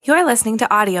You're listening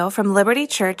to audio from Liberty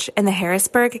Church in the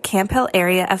Harrisburg, Camp Hill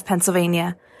area of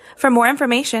Pennsylvania. For more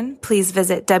information, please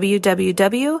visit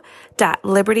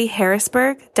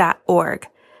www.libertyharrisburg.org.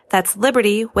 That's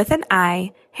Liberty with an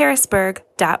I,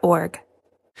 Harrisburg.org.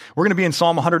 We're going to be in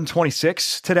Psalm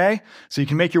 126 today, so you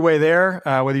can make your way there,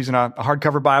 whether using a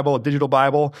hardcover Bible, a digital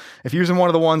Bible. If you're using one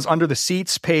of the ones under the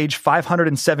seats, page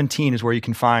 517 is where you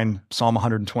can find Psalm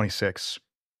 126.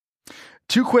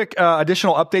 Two quick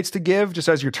additional updates to give just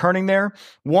as you're turning there.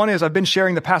 One is I've been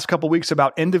sharing the past couple weeks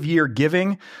about end-of-year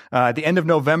giving. At the end of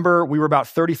November, we were about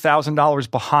 $30,000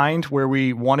 behind where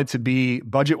we wanted to be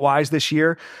budget-wise this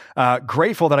year.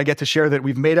 Grateful that I get to share that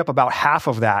we've made up about half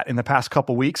of that in the past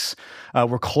couple weeks.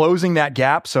 We're closing that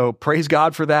gap, so praise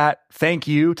God for that. Thank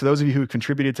you to those of you who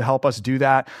contributed to help us do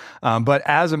that. But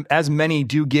as many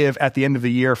do give at the end of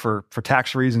the year for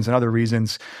tax reasons and other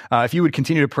reasons, if you would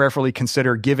continue to prayerfully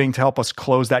consider giving to help us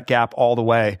close that gap all the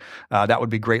way, that would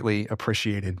be greatly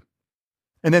appreciated.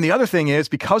 And then the other thing is,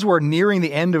 because we're nearing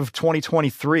the end of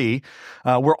 2023,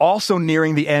 we're also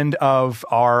nearing the end of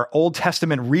our Old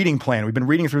Testament reading plan. We've been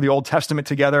reading through the Old Testament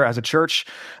together as a church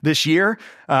this year.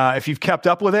 If you've kept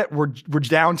up with it, we're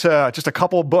down to just a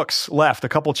couple books left, a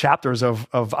couple chapters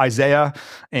of Isaiah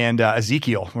and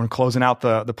Ezekiel. We're closing out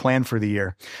the plan for the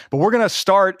year. But we're going to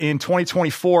start in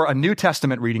 2024 a New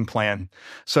Testament reading plan.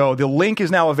 So the link is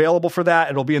now available for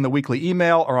that. It'll be in the weekly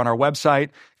email or on our website.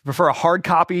 If you prefer a hard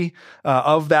copy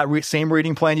of that same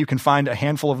reading plan, you can find a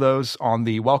handful of those on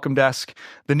the welcome desk.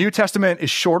 The New Testament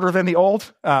is shorter than the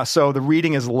Old, so the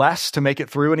reading is less to make it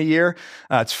through in a year.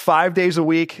 It's 5 days a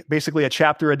week, basically a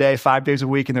chapter a day, 5 days a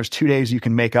week, and there's 2 days you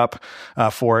can make up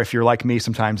for if you're like me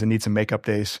sometimes and need some makeup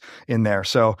days in there.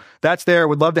 So that's there.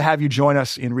 Would love to have you join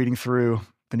us in reading through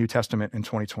the New Testament in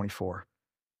 2024.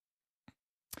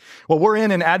 Well, we're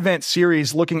in an Advent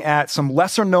series looking at some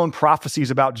lesser-known prophecies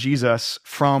about Jesus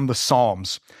from the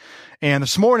Psalms. And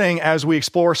this morning, as we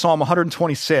explore Psalm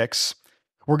 126,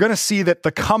 we're going to see that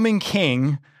the coming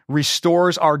King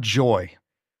restores our joy.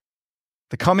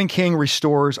 The coming King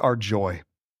restores our joy.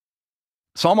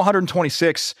 Psalm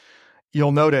 126,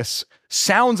 you'll notice,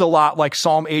 sounds a lot like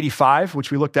Psalm 85,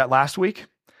 which we looked at last week.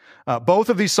 Both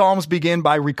of these Psalms begin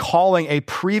by recalling a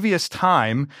previous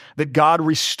time that God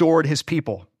restored his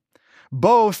people.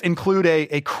 Both include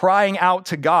a crying out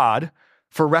to God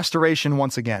for restoration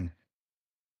once again.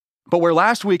 But where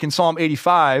last week in Psalm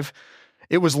 85,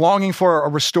 it was longing for a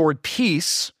restored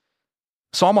peace,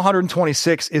 Psalm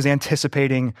 126 is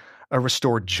anticipating a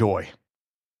restored joy.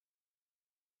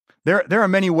 There are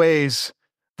many ways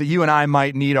that you and I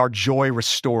might need our joy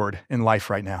restored in life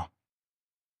right now.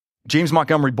 James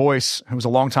Montgomery Boyce, who was a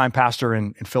longtime pastor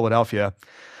in Philadelphia,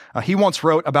 he once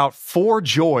wrote about 4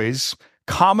 joys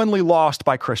commonly lost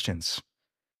by Christians.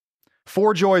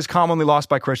 4 joys commonly lost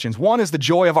by Christians. One is the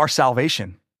joy of our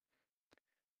salvation.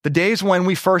 The days when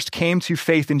we first came to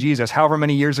faith in Jesus, however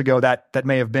many years ago that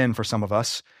may have been for some of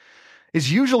us,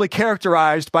 is usually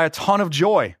characterized by a ton of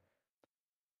joy.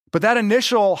 But that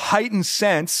initial heightened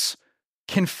sense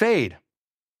can fade.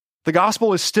 The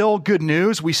gospel is still good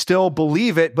news. We still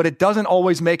believe it, but it doesn't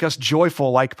always make us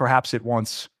joyful like perhaps it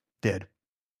once did.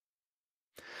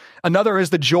 Another is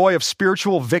the joy of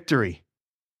spiritual victory.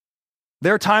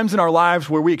 There are times in our lives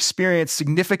where we experience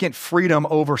significant freedom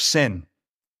over sin.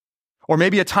 Or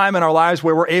maybe a time in our lives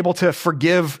where we're able to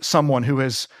forgive someone who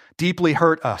has deeply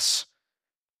hurt us.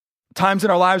 Times in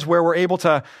our lives where we're able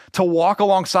to walk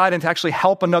alongside and to actually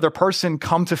help another person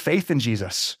come to faith in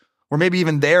Jesus. Or maybe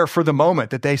even there for the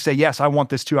moment that they say, yes, I want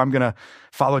this too. I'm going to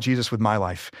follow Jesus with my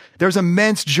life. There's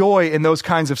immense joy in those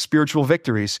kinds of spiritual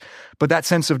victories, but that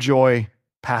sense of joy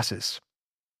passes.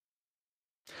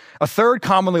 A third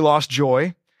commonly lost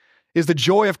joy is the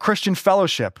joy of Christian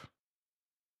fellowship.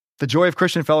 The joy of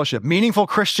Christian fellowship, meaningful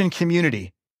Christian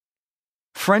community.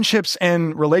 Friendships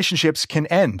and relationships can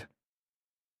end.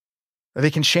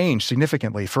 They can change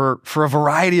significantly for a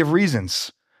variety of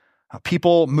reasons.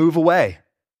 People move away.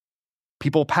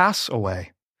 People pass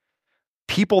away.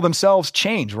 People themselves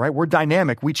change, right? We're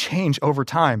dynamic. We change over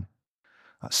time.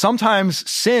 Sometimes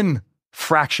sin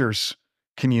fractures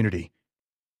community.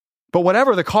 But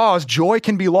whatever the cause, joy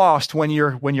can be lost when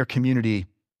your community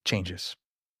changes.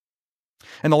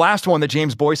 And the last one that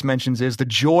James Boyce mentions is the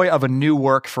joy of a new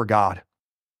work for God.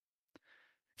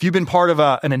 If you've been part of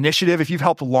an initiative, if you've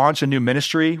helped launch a new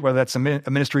ministry, whether that's a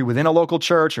ministry within a local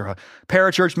church or a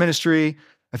parachurch ministry,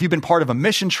 if you've been part of a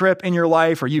mission trip in your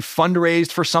life or you've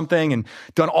fundraised for something and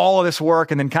done all of this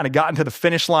work and then kind of gotten to the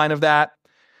finish line of that,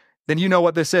 then you know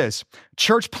what this is.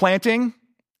 Church planting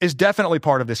is definitely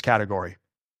part of this category.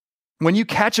 When you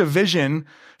catch a vision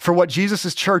for what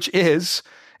Jesus' church is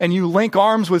and you link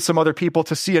arms with some other people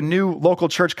to see a new local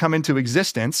church come into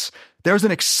existence, there's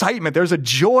an excitement, there's a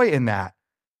joy in that.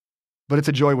 But it's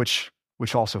a joy which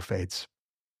also fades.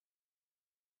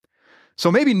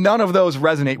 So maybe none of those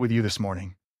resonate with you this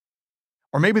morning,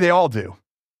 or maybe they all do.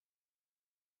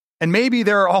 And maybe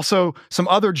there are also some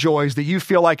other joys that you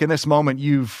feel like in this moment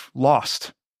you've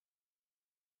lost.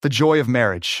 The joy of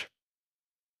marriage,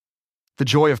 the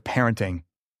joy of parenting,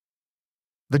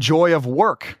 the joy of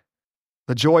work,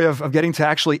 the joy of getting to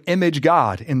actually image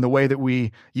God in the way that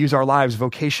we use our lives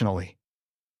vocationally.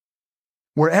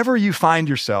 Wherever you find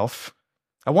yourself,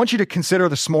 I want you to consider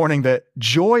this morning that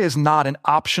joy is not an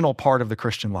optional part of the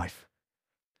Christian life.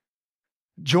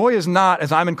 Joy is not,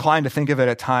 as I'm inclined to think of it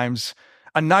at times,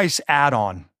 a nice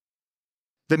add-on.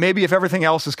 That maybe if everything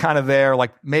else is kind of there,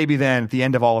 like maybe then at the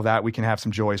end of all of that, we can have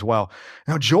some joy as well.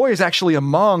 Now, joy is actually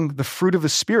among the fruit of the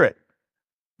Spirit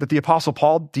that the Apostle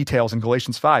Paul details in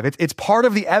Galatians 5. It's part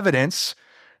of the evidence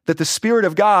that the Spirit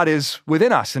of God is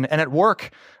within us and at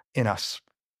work in us.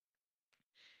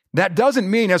 That doesn't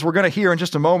mean, as we're going to hear in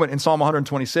just a moment in Psalm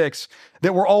 126,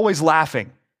 that we're always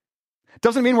laughing. It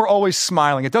doesn't mean we're always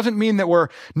smiling. It doesn't mean that we're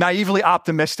naively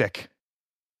optimistic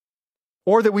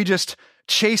or that we just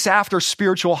chase after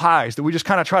spiritual highs, that we just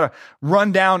kind of try to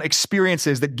run down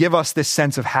experiences that give us this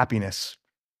sense of happiness.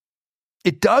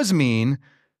 It does mean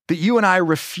that you and I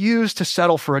refuse to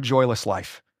settle for a joyless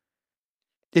life.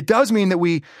 It does mean that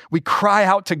we cry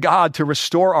out to God to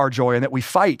restore our joy and that we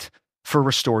fight for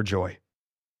restored joy.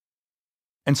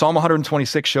 And Psalm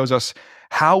 126 shows us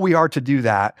how we are to do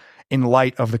that in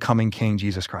light of the coming King,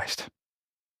 Jesus Christ.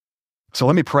 So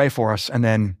let me pray for us, and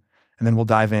then we'll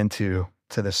dive into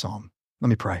this psalm. Let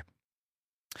me pray.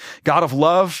 God of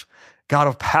love, God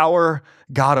of power,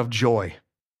 God of joy,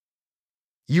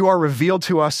 you are revealed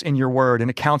to us in your word in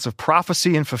accounts of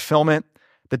prophecy and fulfillment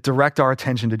that direct our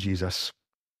attention to Jesus.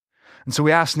 And so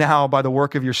we ask now, by the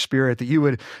work of your Spirit, that you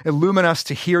would illumine us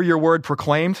to hear your word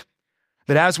proclaimed,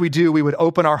 that as we do, we would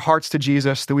open our hearts to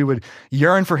Jesus, that we would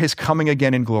yearn for his coming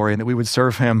again in glory, and that we would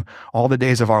serve him all the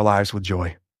days of our lives with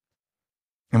joy.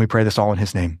 And we pray this all in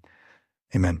his name.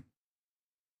 Amen.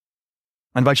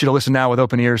 I invite you to listen now with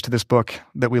open ears to this book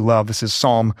that we love. This is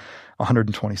Psalm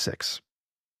 126.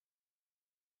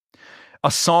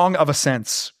 A song of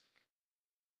ascents.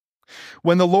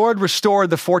 When the Lord restored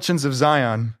the fortunes of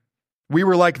Zion, we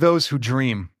were like those who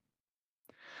dream.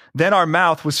 Then our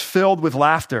mouth was filled with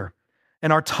laughter,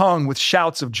 and our tongue with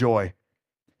shouts of joy.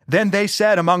 Then they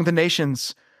said among the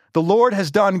nations, the Lord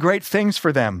has done great things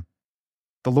for them.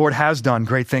 The Lord has done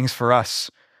great things for us.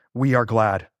 We are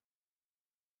glad.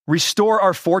 Restore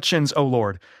our fortunes, O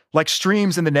Lord, like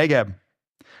streams in the Negeb.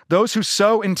 Those who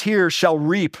sow in tears shall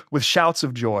reap with shouts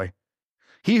of joy.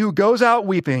 He who goes out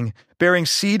weeping, bearing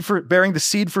the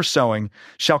seed for sowing,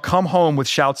 shall come home with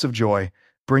shouts of joy,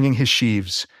 bringing his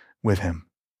sheaves with him.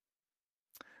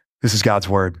 This is God's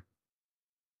word.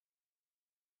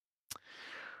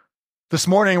 This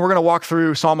morning, we're going to walk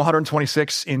through Psalm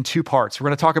 126 in two parts. We're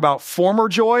going to talk about former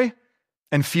joy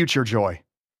and future joy.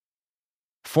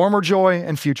 Former joy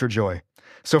and future joy.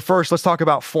 So first, let's talk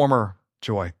about former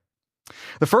joy.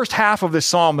 The first half of this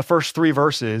psalm, the first 3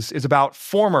 verses, is about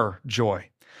former joy.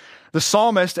 The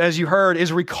psalmist, as you heard,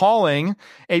 is recalling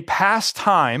a past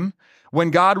time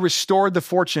when God restored the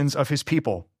fortunes of his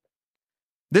people.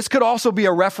 This could also be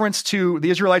a reference to the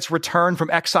Israelites' return from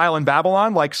exile in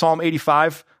Babylon, like Psalm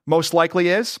 85 most likely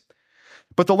is.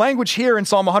 But the language here in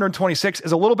Psalm 126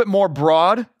 is a little bit more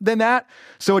broad than that,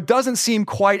 so it doesn't seem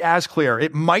quite as clear.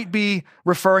 It might be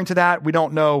referring to that. We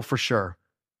don't know for sure.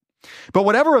 But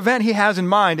whatever event he has in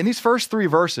mind, in these first 3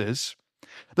 verses,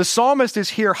 the psalmist is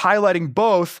here highlighting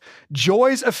both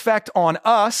joy's effect on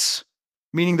us,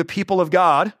 meaning the people of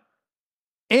God,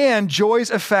 and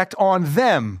joy's effect on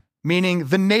them, meaning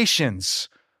the nations,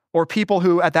 or people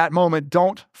who at that moment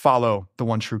don't follow the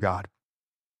one true God.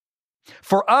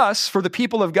 For us, for the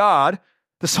people of God,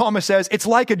 the psalmist says, it's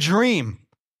like a dream.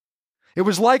 It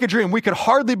was like a dream. We could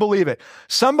hardly believe it.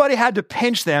 Somebody had to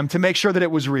pinch them to make sure that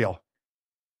it was real.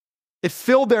 It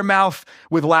filled their mouth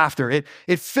with laughter.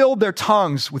 It filled their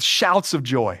tongues with shouts of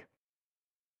joy.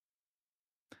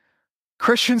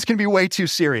 Christians can be way too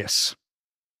serious.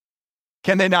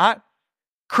 Can they not?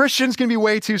 Christians can be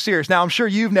way too serious. Now, I'm sure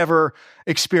you've never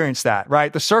experienced that,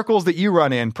 right? The circles that you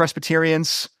run in,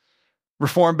 Presbyterians,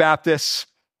 Reformed Baptists,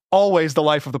 always the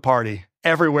life of the party,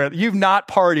 everywhere. You've not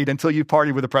partied until you've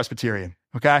partied with a Presbyterian,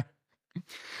 okay?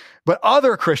 But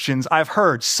other Christians, I've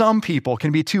heard, some people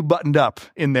can be too buttoned up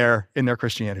in their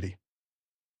Christianity.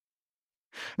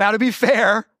 Now, to be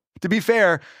fair,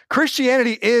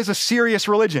 Christianity is a serious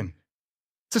religion.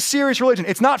 It's a serious religion.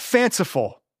 It's not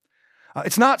fanciful.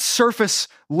 It's not surface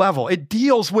level. It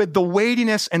deals with the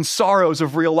weightiness and sorrows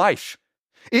of real life.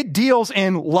 It deals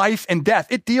in life and death.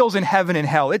 It deals in heaven and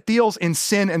hell. It deals in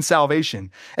sin and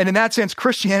salvation. And in that sense,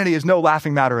 Christianity is no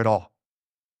laughing matter at all.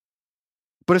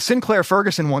 But as Sinclair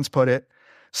Ferguson once put it,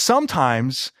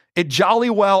 sometimes it jolly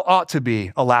well ought to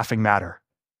be a laughing matter.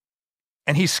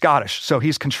 And he's Scottish, so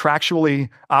he's contractually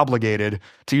obligated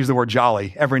to use the word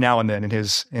jolly every now and then in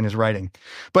his writing.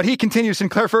 But he continues,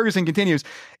 Sinclair Ferguson continues,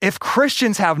 if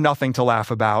Christians have nothing to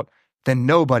laugh about, then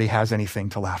nobody has anything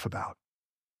to laugh about.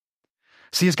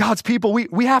 See, as God's people,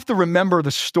 we have to remember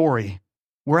the story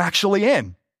we're actually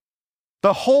in.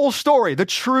 The whole story, the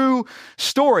true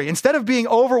story. Instead of being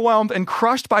overwhelmed and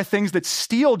crushed by things that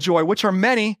steal joy, which are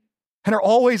many and are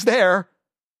always there,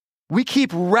 we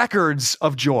keep records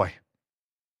of joy.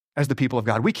 As the people of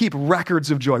God, we keep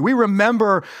records of joy. We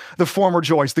remember the former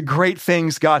joys, the great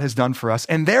things God has done for us.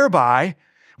 And thereby,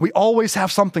 we always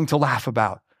have something to laugh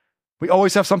about. We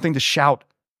always have something to shout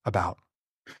about.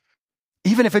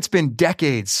 Even if it's been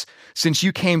decades since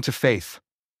you came to faith,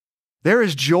 there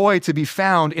is joy to be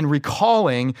found in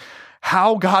recalling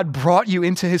how God brought you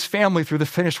into his family through the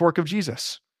finished work of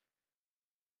Jesus.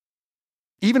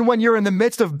 Even when you're in the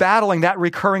midst of battling that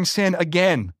recurring sin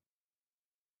again,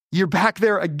 you're back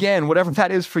there again, whatever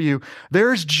that is for you.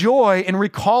 There's joy in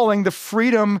recalling the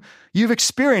freedom you've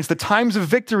experienced, the times of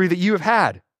victory that you have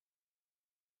had.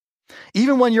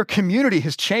 Even when your community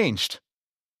has changed,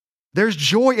 there's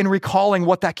joy in recalling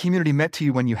what that community meant to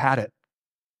you when you had it.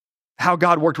 How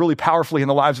God worked really powerfully in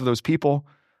the lives of those people,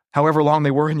 however long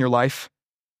they were in your life.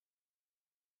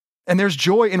 And there's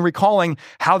joy in recalling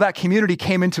how that community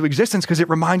came into existence because it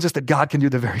reminds us that God can do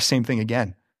the very same thing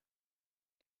again.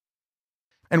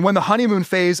 And when the honeymoon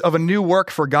phase of a new work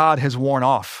for God has worn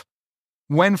off,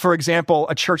 when, for example,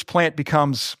 a church plant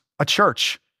becomes a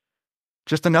church,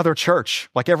 just another church,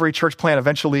 like every church plant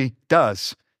eventually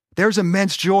does, there's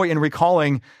immense joy in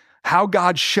recalling how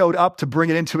God showed up to bring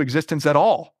it into existence at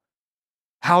all,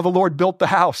 how the Lord built the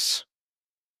house.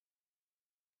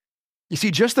 You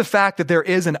see, just the fact that there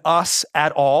is an us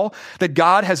at all, that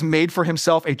God has made for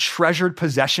himself a treasured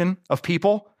possession of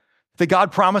people, that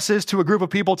God promises to a group of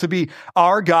people to be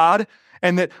our God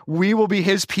and that we will be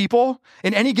his people,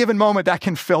 in any given moment, that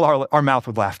can fill our mouth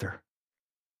with laughter.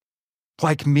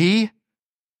 Like me,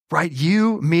 right?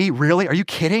 You, me, really? Are you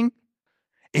kidding?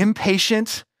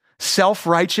 Impatient,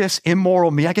 self-righteous,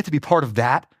 immoral me. I get to be part of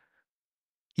that.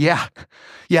 Yeah,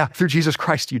 through Jesus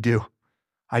Christ, you do.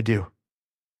 I do.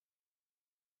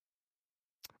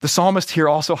 The psalmist here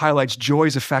also highlights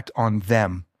joy's effect on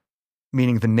them,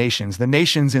 meaning the nations. The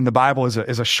nations in the Bible is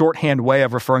a shorthand way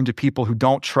of referring to people who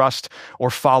don't trust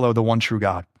or follow the one true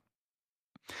God.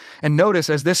 And notice,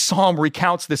 as this psalm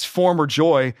recounts this former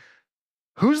joy,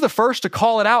 who's the first to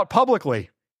call it out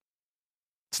publicly?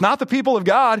 It's not the people of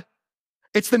God.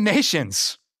 It's the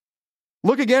nations.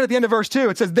 Look again at the end of verse 2.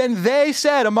 It says, then they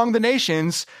said among the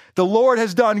nations, the Lord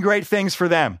has done great things for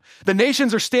them. The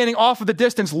nations are standing off of the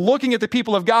distance, looking at the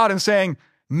people of God and saying,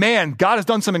 man, God has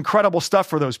done some incredible stuff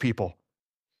for those people.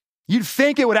 You'd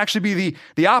think it would actually be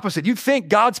the opposite. You'd think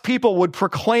God's people would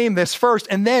proclaim this first,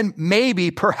 and then maybe,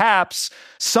 perhaps,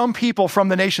 some people from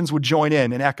the nations would join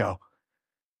in and echo.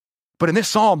 But in this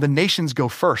psalm, the nations go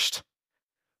first.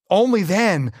 Only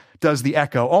then does the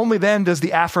echo, only then does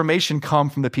the affirmation come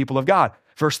from the people of God.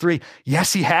 Verse 3,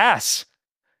 yes, he has.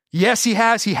 Yes, he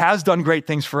has. He has done great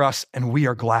things for us, and we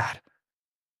are glad.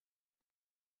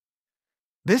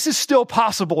 This is still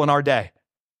possible in our day.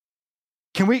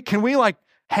 Can we like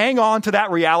hang on to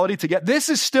that reality to get, this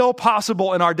is still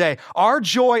possible in our day. Our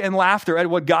joy and laughter at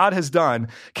what God has done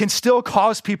can still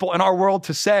cause people in our world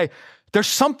to say, there's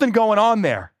something going on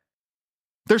there.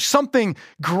 There's something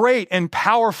great and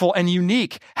powerful and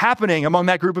unique happening among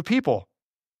that group of people.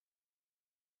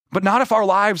 But not if our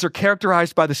lives are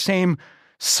characterized by the same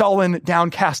sullen,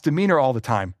 downcast demeanor all the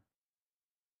time.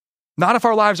 Not if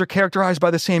our lives are characterized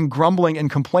by the same grumbling and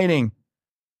complaining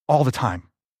all the time.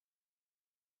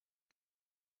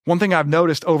 One thing I've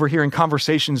noticed over here in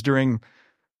conversations during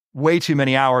way too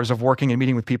many hours of working and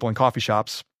meeting with people in coffee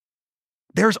shops,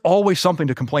 there's always something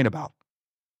to complain about.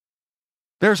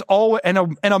 There's always, and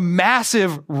a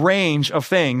massive range of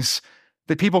things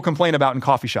that people complain about in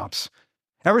coffee shops.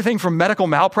 Everything from medical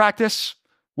malpractice,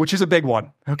 which is a big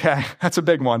one, okay? That's a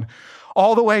big one.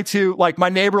 All the way to, like, my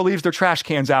neighbor leaves their trash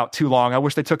cans out too long. I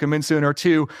wish they took them in sooner.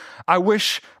 To, I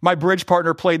wish my bridge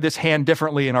partner played this hand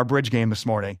differently in our bridge game this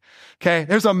morning, okay?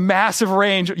 There's a massive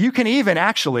range. You can even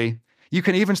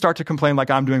start to complain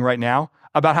like I'm doing right now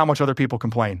about how much other people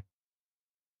complain.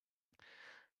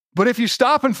 But if you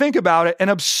stop and think about it, an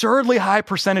absurdly high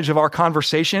percentage of our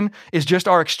conversation is just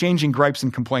our exchanging gripes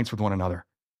and complaints with one another.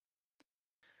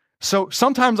 So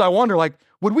sometimes I wonder,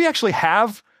 would we actually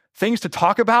have things to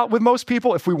talk about with most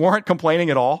people if we weren't complaining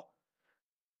at all?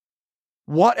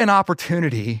 What an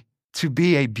opportunity to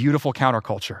be a beautiful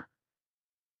counterculture.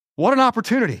 What an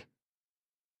opportunity.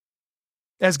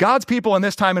 As God's people in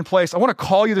this time and place, I want to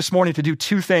call you this morning to do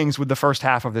two things with the first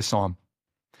half of this psalm.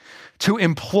 To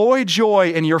employ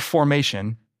joy in your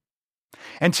formation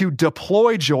and to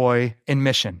deploy joy in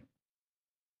mission.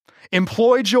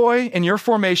 Employ joy in your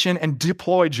formation and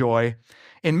deploy joy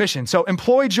in mission. So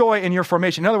employ joy in your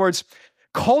formation. In other words,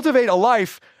 cultivate a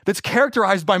life that's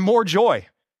characterized by more joy.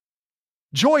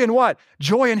 Joy in what?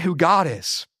 Joy in who God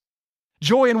is.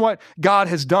 Joy in what God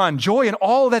has done. Joy in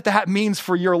all that means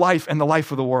for your life and the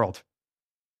life of the world.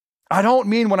 I don't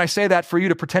mean when I say that for you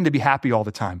to pretend to be happy all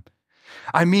the time.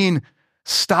 I mean,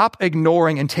 stop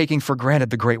ignoring and taking for granted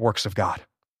the great works of God.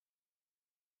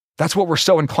 That's what we're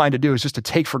so inclined to do, is just to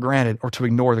take for granted or to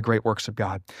ignore the great works of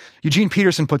God. Eugene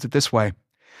Peterson puts it this way: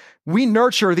 we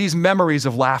nurture these memories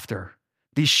of laughter,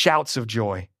 these shouts of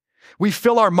joy. We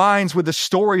fill our minds with the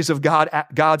stories of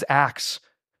God's acts.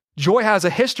 Joy has a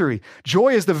history.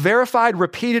 Joy is the verified,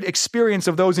 repeated experience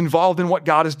of those involved in what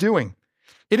God is doing.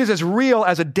 It is as real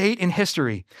as a date in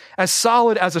history, as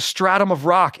solid as a stratum of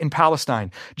rock in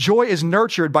Palestine. Joy is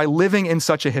nurtured by living in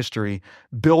such a history,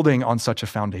 building on such a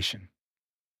foundation.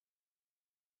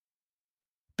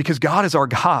 Because God is our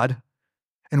God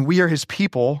and we are his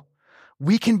people,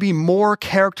 we can be more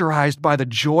characterized by the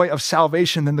joy of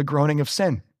salvation than the groaning of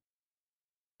sin.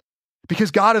 Because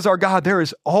God is our God, there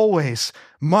is always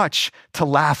much to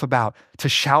laugh about, to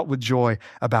shout with joy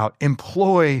about.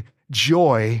 Employ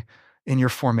joy in your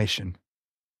formation.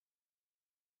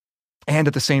 And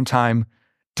at the same time,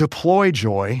 deploy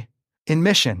joy in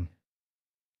mission.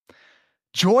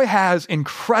 Joy has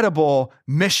incredible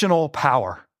missional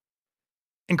power.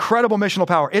 Incredible missional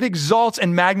power. It exalts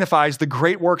and magnifies the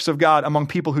great works of God among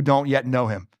people who don't yet know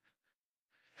him.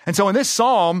 And so in this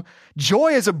psalm,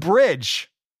 joy is a bridge.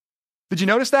 Did you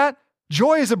notice that?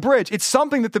 Joy is a bridge. It's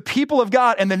something that the people of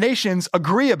God and the nations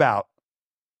agree about.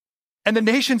 And the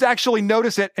nations actually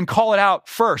notice it and call it out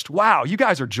first. Wow, you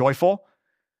guys are joyful.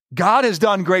 God has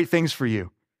done great things for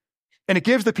you. And it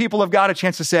gives the people of God a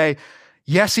chance to say,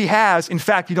 yes, he has. In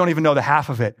fact, you don't even know the half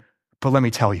of it. But let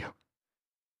me tell you.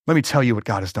 Let me tell you what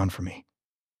God has done for me.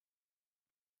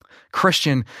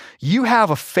 Christian, you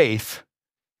have a faith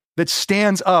that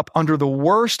stands up under the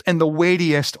worst and the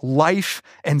weightiest life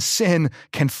and sin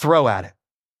can throw at it.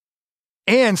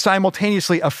 And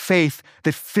simultaneously a faith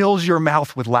that fills your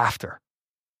mouth with laughter.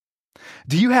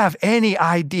 Do you have any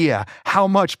idea how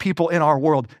much people in our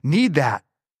world need that?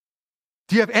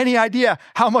 Do you have any idea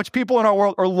how much people in our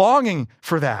world are longing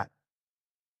for that?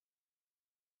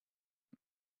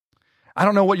 I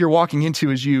don't know what you're walking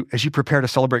into as you prepare to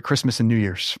celebrate Christmas and New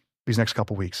Year's these next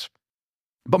couple weeks.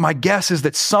 But my guess is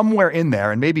that somewhere in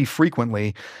there, and maybe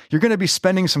frequently, you're going to be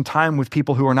spending some time with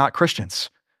people who are not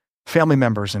Christians, family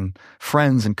members and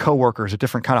friends and coworkers at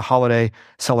different kind of holiday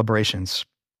celebrations.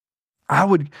 I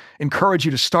would encourage you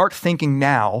to start thinking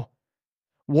now,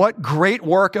 what great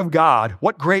work of God,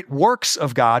 what great works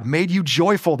of God made you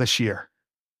joyful this year?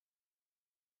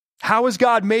 How has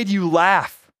God made you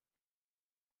laugh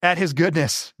at his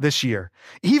goodness this year?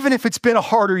 Even if it's been a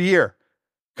harder year,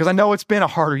 because I know it's been a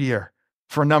harder year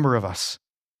for a number of us.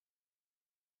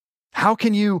 How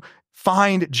can you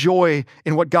find joy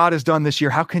in what God has done this year?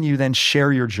 How can you then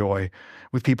share your joy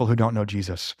with people who don't know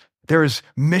Jesus? There is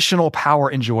missional power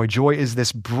in joy. Joy is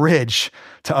this bridge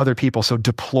to other people, so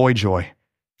deploy joy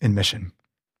in mission.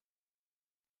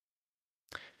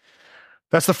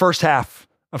 That's the first half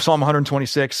of Psalm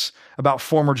 126 about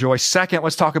former joy. Second,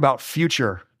 let's talk about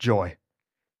future joy.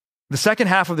 The second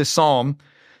half of this psalm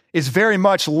is very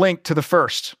much linked to the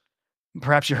first.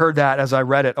 Perhaps you heard that as I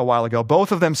read it a while ago.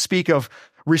 Both of them speak of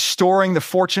restoring the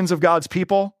fortunes of God's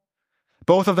people.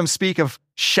 Both of them speak of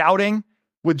shouting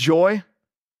with joy.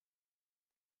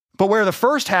 But where the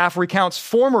first half recounts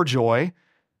former joy,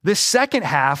 this second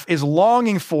half is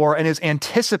longing for and is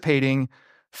anticipating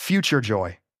future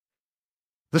joy.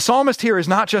 The psalmist here is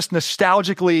not just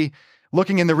nostalgically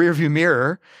looking in the rearview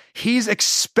mirror. He's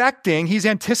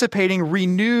anticipating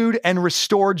renewed and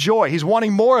restored joy. He's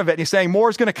wanting more of it. He's saying more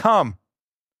is going to come.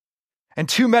 And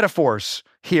two metaphors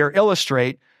here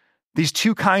illustrate these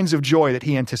two kinds of joy that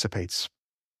he anticipates.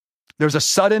 There's a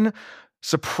sudden,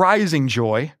 surprising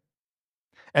joy,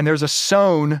 and there's a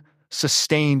sown,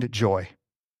 sustained joy.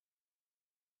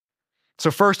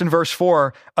 So first in verse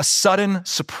 4, a sudden,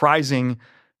 surprising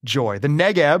joy. The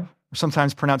Negeb,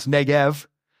 sometimes pronounced Negeb,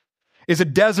 is a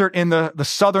desert in the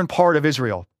southern part of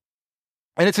Israel.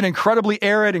 And it's an incredibly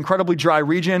arid, incredibly dry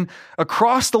region.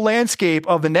 Across the landscape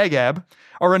of the Negeb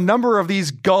are a number of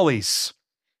these gullies,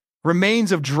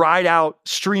 remains of dried out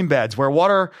stream beds where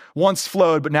water once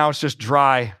flowed, but now it's just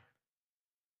dried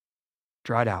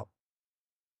out.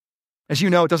 As you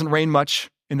know, it doesn't rain much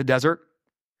in the desert.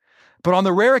 But on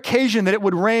the rare occasion that it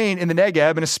would rain in the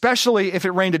Negeb, and especially if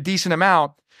it rained a decent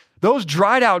amount, those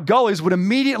dried out gullies would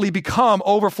immediately become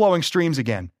overflowing streams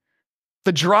again.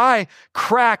 The dry,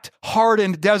 cracked,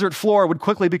 hardened desert floor would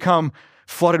quickly become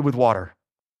flooded with water.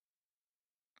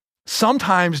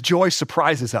 Sometimes joy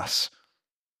surprises us.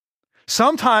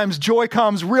 Sometimes joy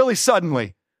comes really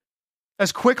suddenly,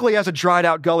 as quickly as a dried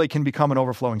out gully can become an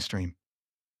overflowing stream.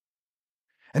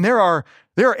 And there are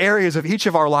areas of each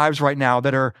of our lives right now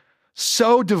that are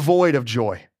so devoid of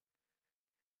joy,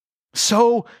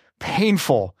 so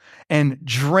painful and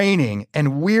draining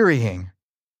and wearying.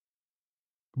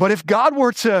 But if God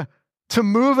were to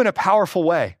move in a powerful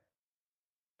way,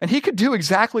 and he could do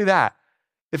exactly that,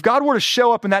 if God were to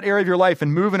show up in that area of your life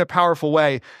and move in a powerful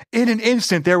way, in an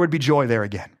instant, there would be joy there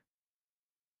again.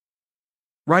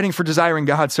 Writing for Desiring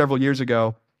God several years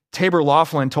ago, Tabor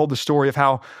Laughlin told the story of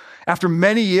how, after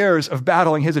many years of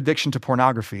battling his addiction to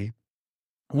pornography,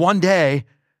 one day,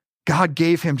 God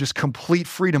gave him just complete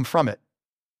freedom from it.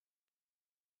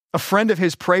 A friend of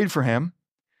his prayed for him,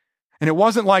 and it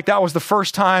wasn't like that was the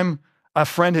first time a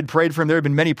friend had prayed for him. There had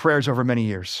been many prayers over many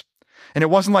years. And it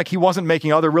wasn't like he wasn't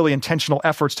making other really intentional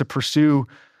efforts to pursue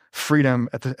freedom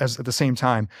at the same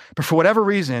time. But for whatever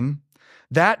reason,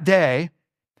 that day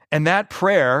and that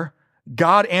prayer,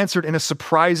 God answered in a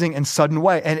surprising and sudden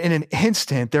way. And in an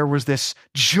instant, there was this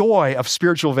joy of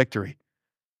spiritual victory,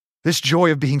 this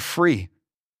joy of being free.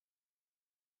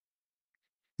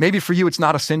 Maybe for you, it's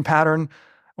not a sin pattern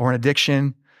or an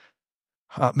addiction.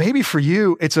 Maybe for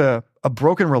you, it's a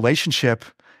broken relationship,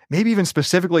 maybe even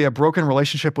specifically a broken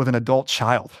relationship with an adult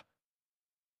child.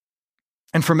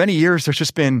 And for many years, there's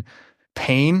just been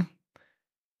pain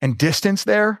and distance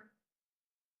there.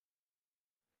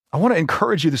 I want to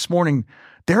encourage you this morning,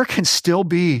 there can still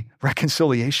be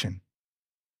reconciliation.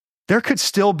 There could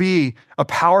still be a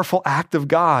powerful act of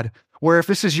God where, if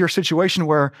this is your situation,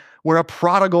 where a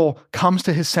prodigal comes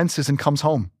to his senses and comes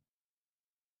home.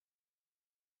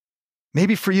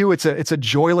 Maybe for you, it's a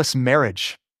joyless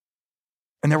marriage.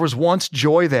 And there was once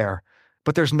joy there,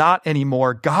 but there's not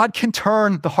anymore. God can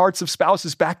turn the hearts of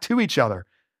spouses back to each other.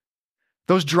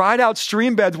 Those dried out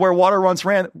stream beds where water once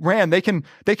ran, they can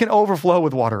overflow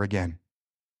with water again.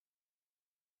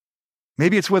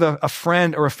 Maybe it's with a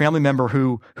friend or a family member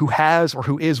who has or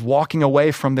who is walking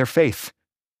away from their faith,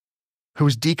 who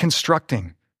is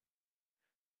deconstructing.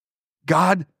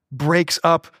 God breaks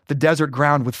up the desert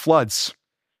ground with floods.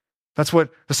 That's what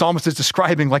the psalmist is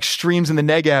describing, like streams in the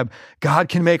Negeb. God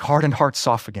can make hardened hearts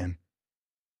soft again.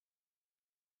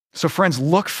 So friends,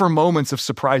 look for moments of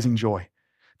surprising joy.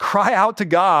 Cry out to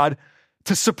God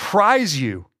to surprise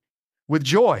you with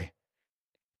joy.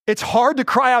 It's hard to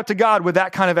cry out to God with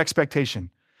that kind of expectation,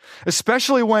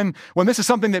 especially when this is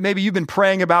something that maybe you've been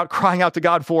praying about, crying out to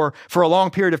God for a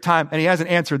long period of time, and he hasn't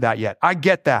answered that yet. I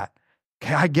get that.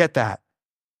 Okay, I get that.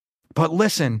 But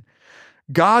listen,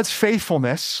 God's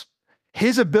faithfulness,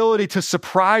 his ability to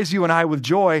surprise you and I with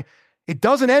joy, it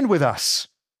doesn't end with us.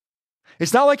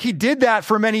 It's not like he did that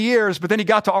for many years, but then he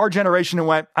got to our generation and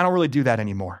went, I don't really do that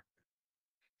anymore.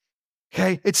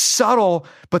 Okay, it's subtle,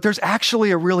 but there's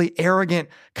actually a really arrogant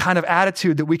kind of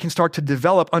attitude that we can start to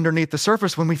develop underneath the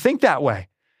surface when we think that way.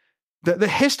 The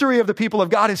history of the people of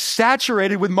God is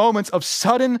saturated with moments of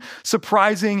sudden,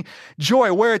 surprising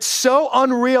joy, where it's so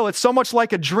unreal, it's so much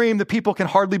like a dream that people can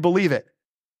hardly believe it.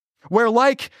 Where,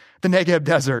 like the Negeb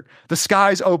desert, the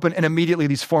skies open and immediately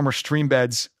these former stream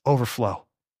beds overflow.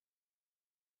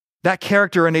 That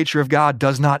character and nature of God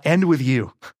does not end with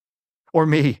you or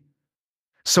me.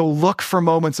 So look for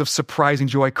moments of surprising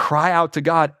joy. Cry out to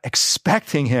God,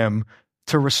 expecting him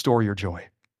to restore your joy.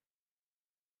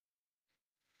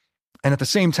 And at the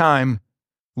same time,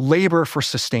 labor for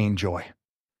sustained joy.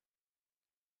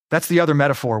 That's the other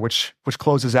metaphor which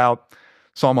closes out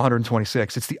Psalm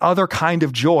 126. It's the other kind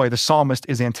of joy the psalmist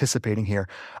is anticipating here.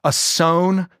 A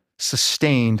sown,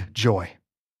 sustained joy.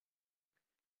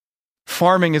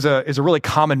 Farming is a really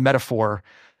common metaphor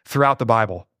throughout the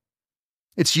Bible.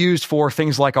 It's used for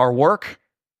things like our work,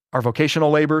 our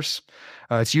vocational labors.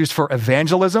 It's used for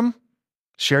evangelism,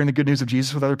 sharing the good news of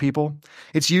Jesus with other people.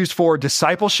 It's used for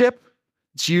discipleship.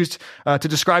 It's used to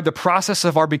describe the process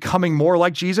of our becoming more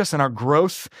like Jesus and our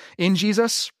growth in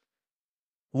Jesus.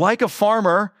 Like a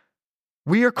farmer,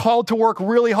 we are called to work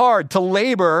really hard, to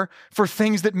labor for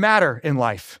things that matter in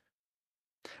life.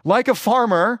 Like a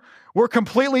farmer, we're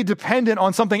completely dependent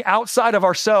on something outside of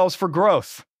ourselves for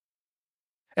growth.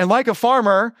 And like a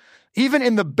farmer, even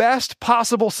in the best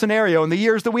possible scenario, in the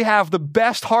years that we have the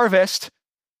best harvest,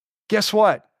 guess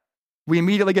what? We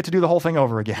immediately get to do the whole thing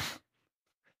over again.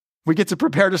 We get to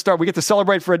prepare to start. We get to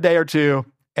celebrate for a day or two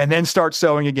and then start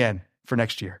sowing again for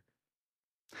next year.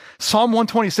 Psalm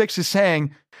 126 is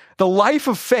saying the life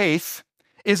of faith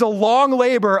is a long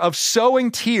labor of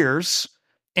sowing tears,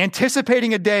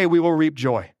 anticipating a day we will reap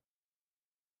joy.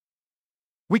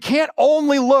 We can't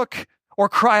only look or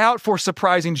cry out for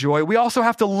surprising joy. We also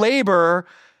have to labor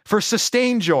for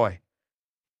sustained joy.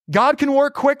 God can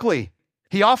work quickly.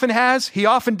 He often has, he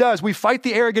often does. We fight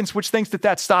the arrogance which thinks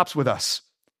that stops with us.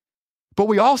 But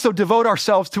we also devote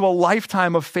ourselves to a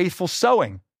lifetime of faithful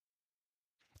sowing.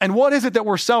 And what is it that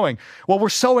we're sowing? Well, we're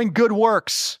sowing good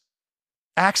works,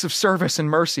 acts of service and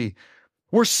mercy.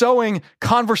 We're sowing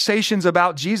conversations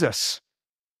about Jesus.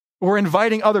 We're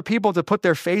inviting other people to put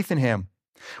their faith in him.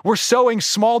 We're sowing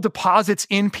small deposits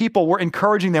in people. We're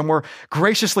encouraging them. We're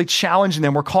graciously challenging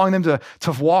them. We're calling them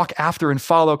to walk after and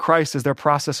follow Christ as their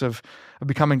process of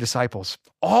becoming disciples.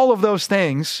 All of those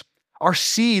things are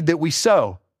seed that we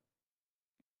sow.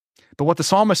 But what the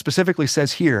psalmist specifically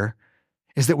says here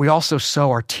is that we also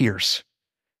sow our tears.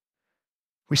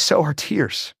 We sow our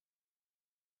tears.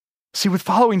 See, with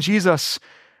following Jesus,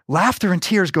 laughter and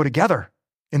tears go together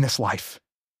in this life.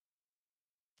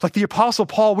 Like the Apostle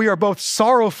Paul, we are both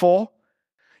sorrowful,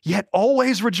 yet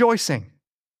always rejoicing.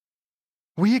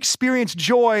 We experience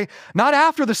joy not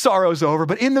after the sorrow is over,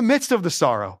 but in the midst of the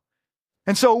sorrow.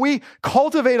 And so we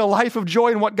cultivate a life of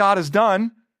joy in what God has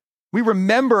done. We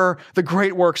remember the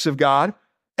great works of God.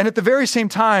 And at the very same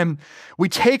time, we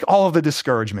take all of the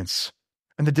discouragements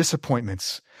and the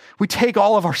disappointments. We take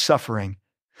all of our suffering.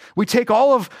 We take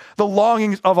all of the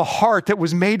longings of a heart that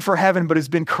was made for heaven but has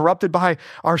been corrupted by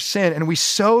our sin, and we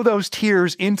sow those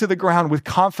tears into the ground with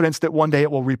confidence that one day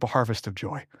it will reap a harvest of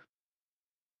joy.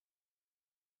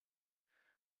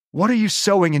 What are you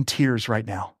sowing in tears right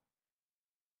now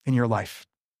in your life?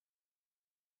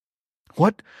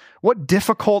 What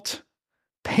difficult,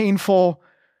 painful,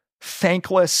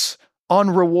 thankless,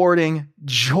 unrewarding,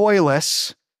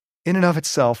 joyless, in and of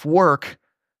itself, work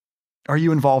are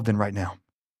you involved in right now?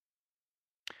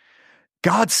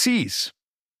 God sees.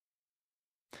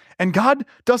 And God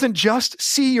doesn't just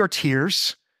see your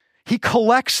tears, he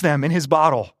collects them in his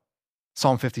bottle,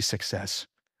 Psalm 56 says.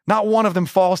 Not one of them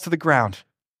falls to the ground.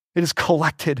 It is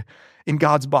collected in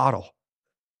God's bottle.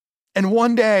 And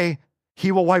one day,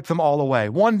 he will wipe them all away.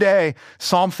 One day,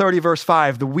 Psalm 30, verse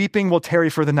 5, the weeping will tarry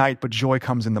for the night, but joy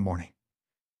comes in the morning.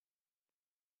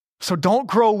 So don't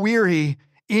grow weary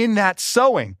in that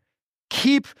sowing.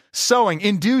 Keep sowing.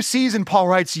 In due season, Paul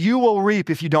writes, you will reap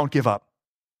if you don't give up.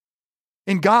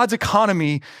 In God's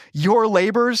economy, your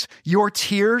labors, your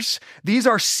tears, these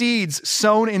are seeds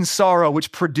sown in sorrow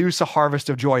which produce a harvest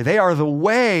of joy. They are the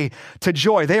way to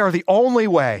joy. They are the only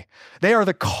way. They are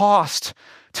the cost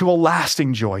to a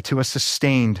lasting joy, to a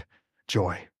sustained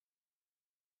joy.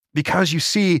 Because you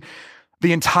see,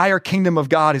 the entire kingdom of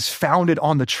God is founded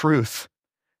on the truth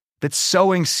that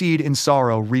sowing seed in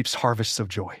sorrow reaps harvests of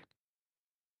joy.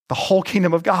 The whole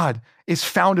kingdom of God is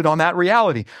founded on that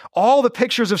reality. All the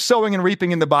pictures of sowing and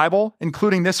reaping in the Bible,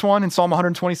 including this one in Psalm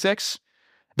 126,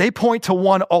 they point to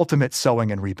one ultimate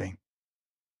sowing and reaping.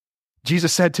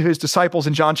 Jesus said to his disciples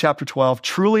in John chapter 12,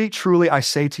 truly, truly, I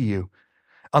say to you,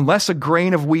 unless a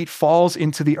grain of wheat falls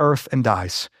into the earth and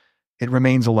dies, it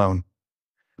remains alone.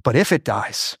 But if it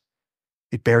dies,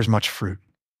 it bears much fruit.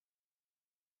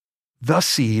 The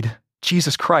seed,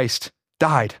 Jesus Christ,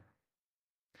 died.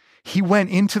 He went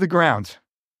into the ground.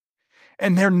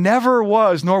 And there never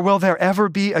was, nor will there ever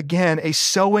be again, a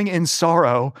sowing in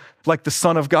sorrow like the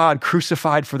Son of God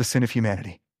crucified for the sin of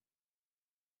humanity.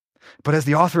 But as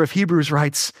the author of Hebrews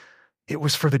writes, it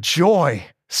was for the joy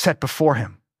set before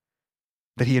him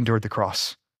that he endured the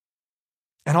cross.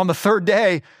 And on the third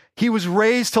day, he was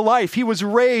raised to life. He was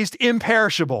raised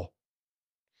imperishable.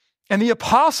 And the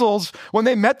apostles, when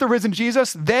they met the risen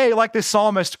Jesus, they, like this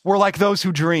psalmist, were like those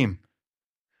who dream.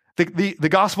 The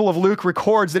Gospel of Luke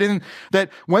records that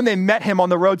when they met him on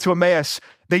the road to Emmaus,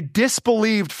 they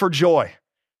disbelieved for joy.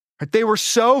 They were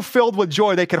so filled with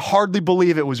joy, they could hardly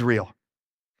believe it was real.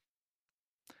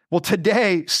 Well,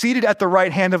 today, seated at the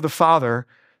right hand of the Father,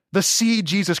 the seed,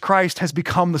 Jesus Christ, has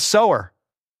become the sower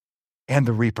and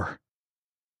the reaper.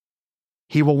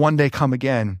 He will one day come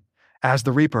again as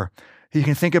the reaper. You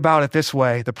can think about it this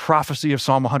way, the prophecy of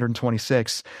Psalm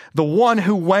 126. The one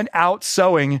who went out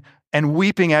sowing and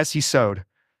weeping as he sowed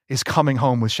is coming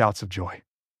home with shouts of joy.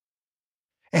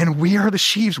 And we are the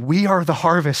sheaves. We are the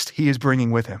harvest he is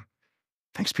bringing with him.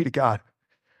 Thanks be to God.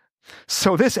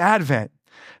 So this Advent,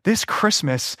 this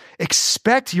Christmas,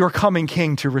 expect your coming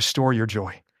King to restore your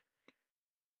joy.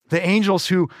 The angels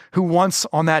who once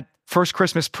on that first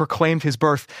Christmas proclaimed his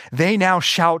birth, they now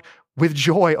shout with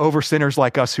joy over sinners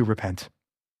like us who repent.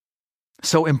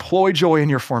 So employ joy in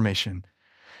your formation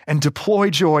and deploy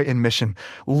joy in mission.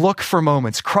 Look for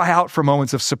moments, cry out for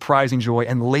moments of surprising joy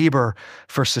and labor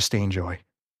for sustained joy.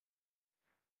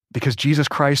 Because Jesus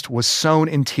Christ was sown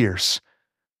in tears,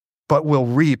 but will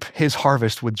reap his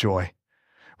harvest with joy.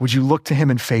 Would you look to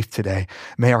him in faith today?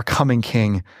 May our coming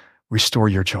King restore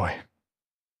your joy.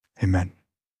 Amen.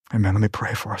 Amen. Let me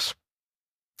pray for us.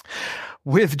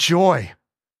 With joy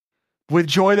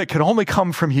that could only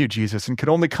come from you, Jesus, and could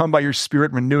only come by your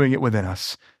Spirit renewing it within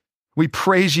us. We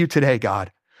praise you today,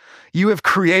 God. You have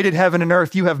created heaven and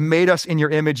earth. You have made us in your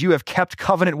image. You have kept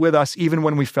covenant with us even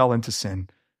when we fell into sin.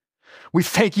 We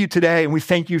thank you today, and we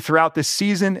thank you throughout this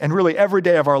season and really every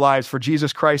day of our lives for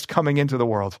Jesus Christ coming into the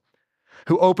world,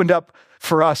 who opened up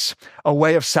for us a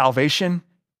way of salvation,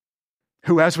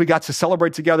 who, as we got to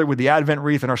celebrate together with the Advent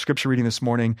wreath and our scripture reading this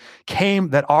morning, came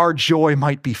that our joy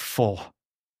might be full.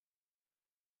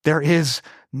 There is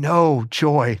no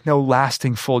joy, no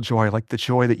lasting full joy like the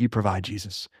joy that you provide,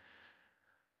 Jesus.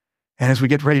 And as we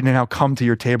get ready to now come to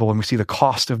your table and we see the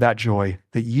cost of that joy,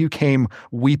 that you came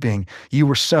weeping, you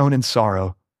were sown in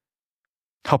sorrow,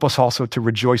 help us also to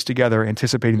rejoice together,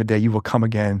 anticipating the day you will come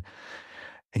again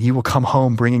and you will come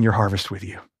home bringing your harvest with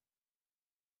you.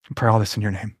 I pray all this in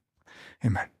your name.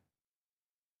 Amen.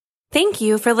 Thank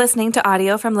you for listening to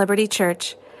audio from Liberty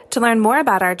Church. To learn more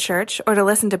about our church or to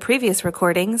listen to previous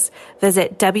recordings,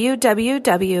 visit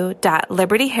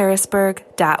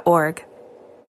www.libertyharrisburg.org.